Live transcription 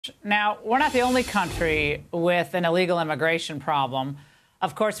Now, we're not the only country with an illegal immigration problem.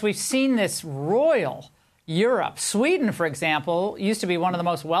 Of course, we've seen this roil Europe. Sweden, for example, used to be one of the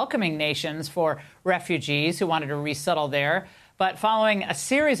most welcoming nations for refugees who wanted to resettle there. But following a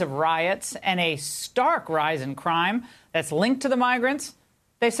series of riots and a stark rise in crime that's linked to the migrants,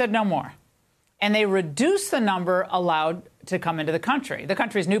 they said no more. And they reduced the number allowed to come into the country. The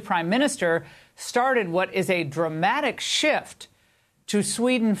country's new prime minister started what is a dramatic shift to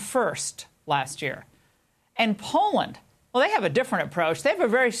Sweden first last year. And Poland, well, they have a different approach. They have a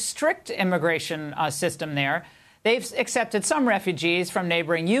very strict immigration system there. They've accepted some refugees from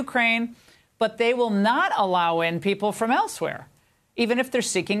neighboring Ukraine, but they will not allow in people from elsewhere, even if they're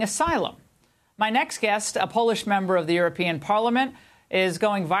seeking asylum. My next guest, a Polish member of the European Parliament, is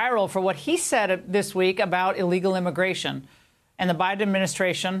going viral for what he said this week about illegal immigration. And the Biden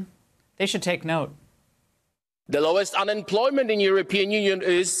administration, they should take note. The lowest unemployment in the European Union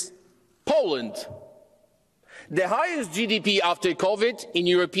is Poland. The highest GDP after COVID in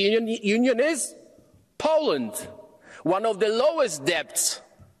the European Union is Poland. One of the lowest debts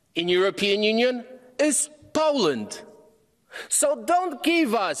in the European Union is Poland. So don't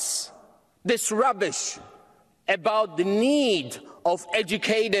give us this rubbish about the need of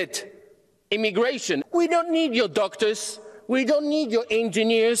educated immigration. We don't need your doctors. We don't need your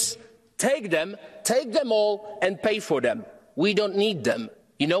engineers. Take them all and pay for them. We don't need them.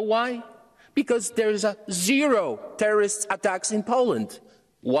 You know why? Because there is zero terrorist attacks in Poland.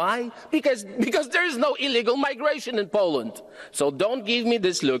 Why? Because there is no illegal migration in Poland. So don't give me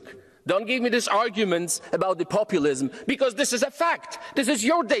this look. Don't give me these arguments about the populism, because this is a fact. This is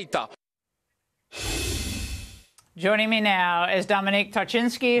your data. Joining me now is Dominik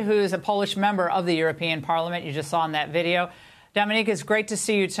Tarczynski, who's a Polish member of the European Parliament. You just saw in that video. Dominik, it's great to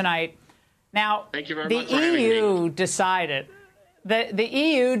see you tonight. Now, thank you very much the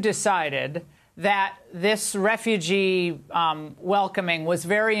EU decided that this refugee welcoming was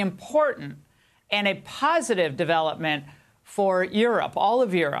very important and a positive development for Europe, all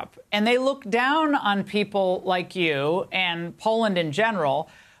of Europe. And they look down on people like you and Poland in general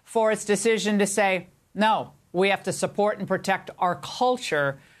for its decision to say, no, we have to support and protect our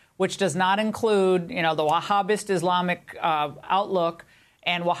culture, which does not include, the Wahhabist Islamic outlook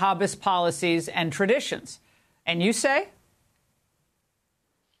and Wahhabist policies and traditions. And you say?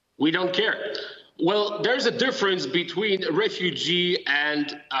 We don't care. Well, there's a difference between a refugee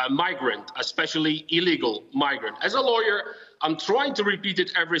and a migrant, especially illegal migrant. As a lawyer, I'm trying to repeat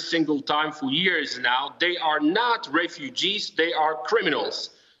it every single time for years now. They are not refugees, they are criminals.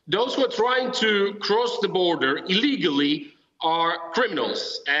 Those who are trying to cross the border illegally are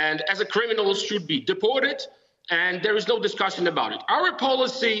criminals, and as a criminal should be deported, and there is no discussion about it. Our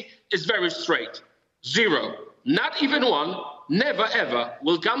policy is very straight. Zero, not even one, never ever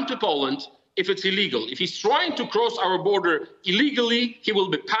will come to Poland if it's illegal. If he's trying to cross our border illegally, he will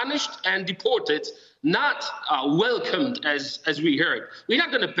be punished and deported, not welcomed as we heard. We're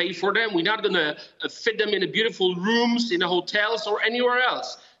not going to pay for them. We're not going to fit them in the beautiful rooms in the hotels or anywhere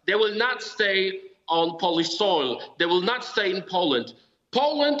else. They will not stay on Polish soil. They will not stay in Poland.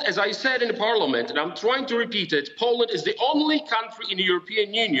 Poland, as I said in the parliament, and I'm trying to repeat it, Poland is the only country in the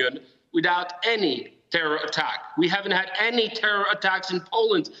European Union without any terror attack. We haven't had any terror attacks in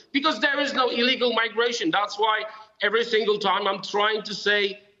Poland because there is no illegal migration. That's why every single time I'm trying to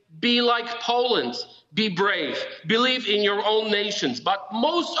say, be like Poland, be brave, believe in your own nations. But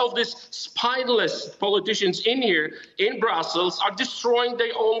most of these spineless politicians in here in Brussels are destroying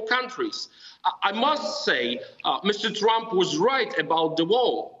their own countries. I must say, Mr. Trump was right about the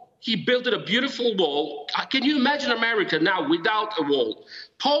wall. He built a beautiful wall. Can you imagine America now without a wall?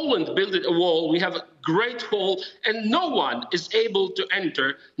 Poland built a wall. We have a great wall, and no one is able to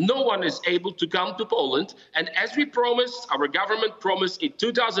enter. No one is able to come to Poland. And as we promised, our government promised in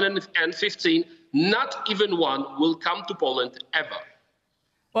 2015, not even one will come to Poland ever.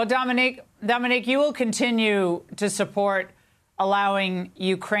 Well, Dominik, you will continue to support allowing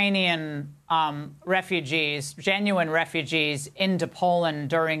Ukrainian refugees, genuine refugees, into Poland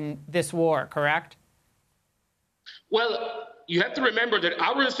during this war, correct? Well, you have to remember that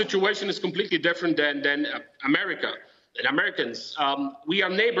our situation is completely different than America, than Americans. We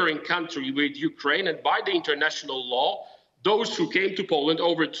are a neighboring country with Ukraine, and by the international law, those who came to Poland,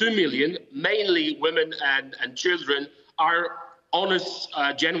 over 2 million, mainly women and children, are honest,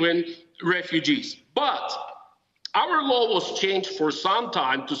 genuine refugees. But our law was changed for some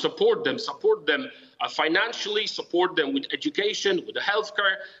time to support them financially, support them with education, with the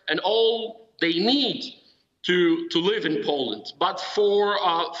healthcare, and all they need to live in Poland. But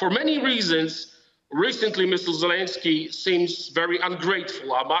for many reasons, Recently, Mr. Zelensky seems very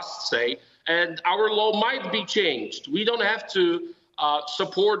ungrateful, I must say, and our law might be changed. We don't have to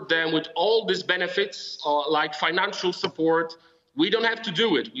support them with all these benefits, like financial support. We don't have to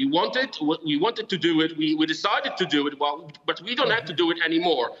do it. We wanted to do it. We decided to do it, but we don't have to do it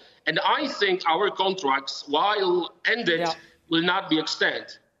anymore. And I think our contracts, while ended, will not be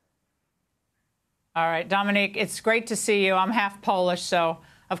extended. All right, Dominik, it's great to see you. I'm half Polish, so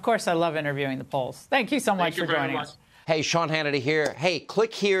of course I love interviewing the Poles. Thank you so much for joining us. Hey, Sean Hannity here. Hey,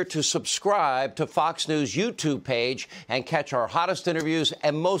 click here to subscribe to Fox News YouTube page and catch our hottest interviews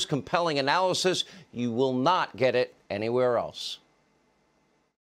and most compelling analysis. You will not get it anywhere else.